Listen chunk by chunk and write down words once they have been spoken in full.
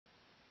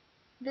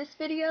This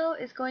video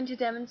is going to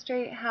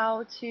demonstrate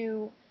how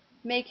to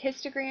make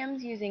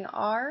histograms using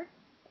R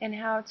and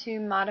how to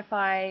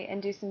modify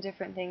and do some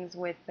different things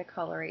with the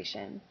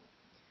coloration.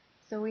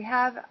 So we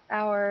have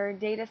our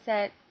data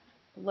set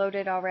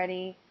loaded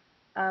already.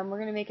 We're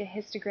going to make a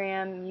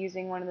histogram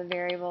using one of the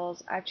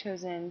variables. I've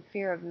chosen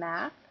fear of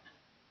math.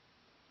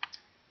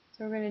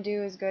 So what we're going to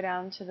do is go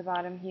down to the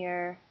bottom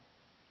here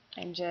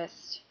and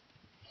just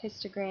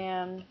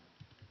histogram,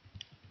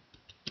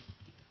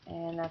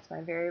 and that's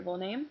my variable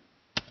name.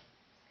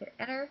 Hit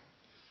enter,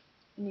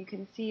 and you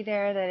can see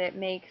there that it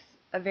makes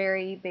a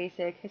very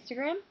basic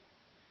histogram.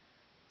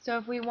 So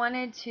if we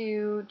wanted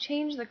to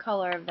change the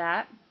color of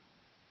that,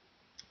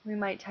 we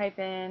might type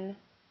in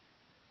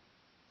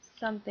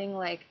something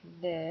like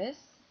this.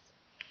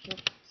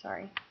 Oops,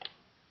 sorry.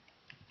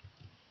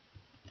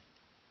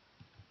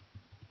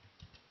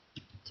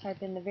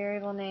 Type in the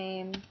variable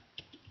name,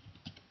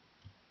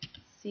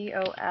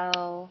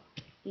 COL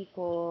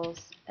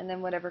equals, and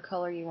then whatever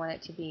color you want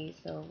it to be.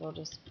 So we'll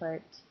just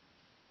put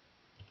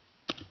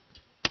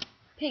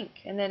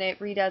pink, and then it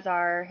redoes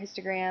our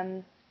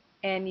histogram,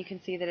 and you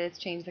can see that it's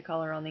changed the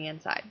color on the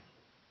inside.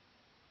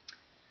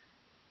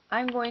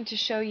 I'm going to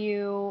show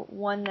you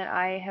one that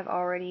I have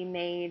already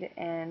made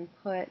and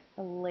put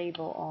a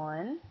label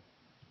on.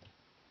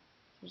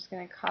 I'm just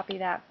going to copy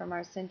that from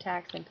our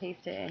syntax and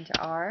paste it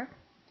into R.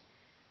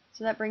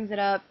 So that brings it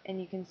up, and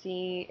you can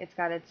see it's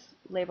got its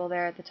label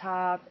there at the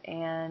top,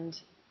 and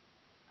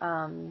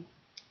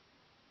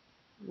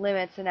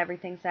limits and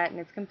everything set, and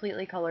it's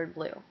completely colored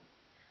blue.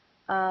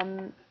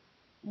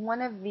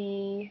 One of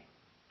the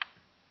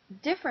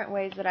different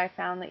ways that I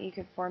found that you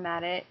could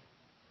format it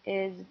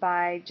is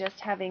by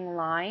just having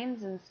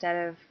lines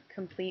instead of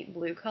complete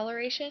blue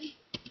coloration.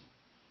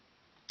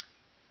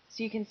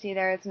 So you can see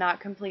there it's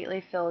not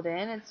completely filled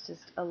in, it's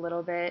just a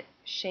little bit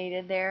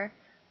shaded there.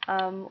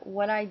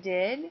 What I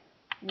did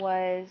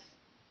was,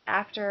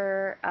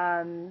 after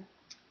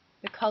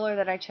the color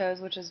that I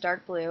chose, which is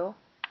dark blue,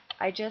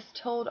 I just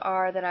told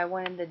R that I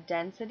wanted the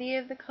density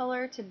of the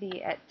color to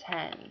be at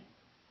 10.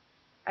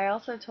 I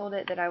also told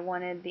it that I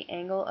wanted the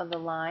angle of the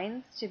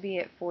lines to be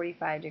at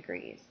 45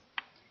 degrees.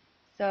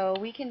 So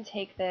we can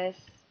take this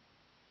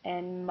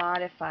and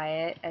modify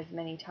it as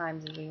many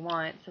times as we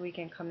want. So we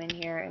can come in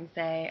here and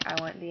say I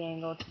want the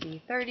angle to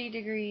be 30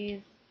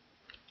 degrees,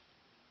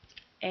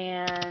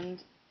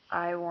 and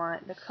I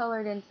want the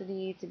color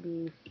density to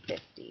be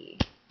 50.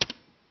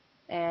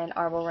 And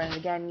R will run it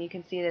again. You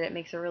can see that it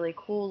makes a really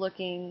cool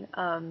looking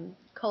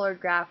colored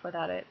graph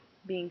without it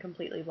being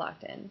completely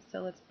blocked in.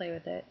 So let's play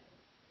with it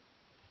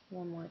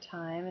one more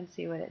time and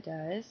see what it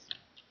does.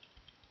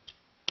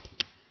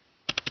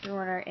 We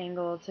want our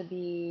angle to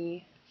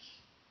be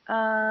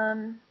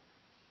 90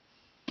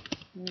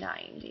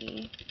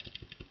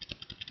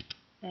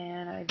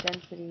 and our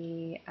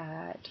density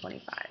at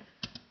 25.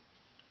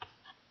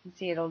 You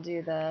see it'll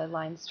do the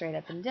line straight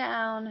up and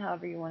down,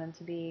 however you want them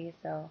to be.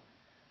 So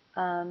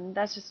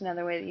that's just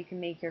another way that you can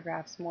make your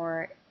graphs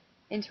more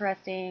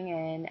interesting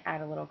and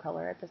add a little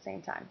color at the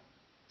same time.